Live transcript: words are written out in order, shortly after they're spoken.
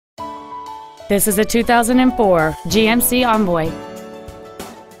This is a 2004 GMC Envoy.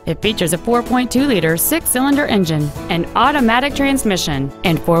 It features a 4.2-liter six-cylinder engine, an automatic transmission,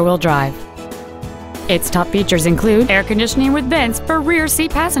 and four-wheel drive. Its top features include air conditioning with vents for rear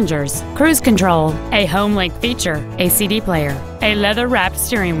seat passengers, cruise control, a home link feature, a CD player, a leather-wrapped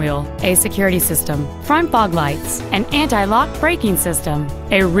steering wheel, a security system, front fog lights, an anti-lock braking system,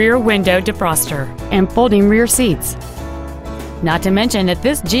 a rear window defroster, and folding rear seats. Not to mention that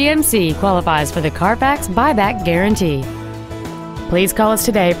this GMC qualifies for the Carfax buyback guarantee. Please call us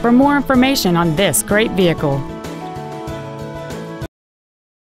today for more information on this great vehicle.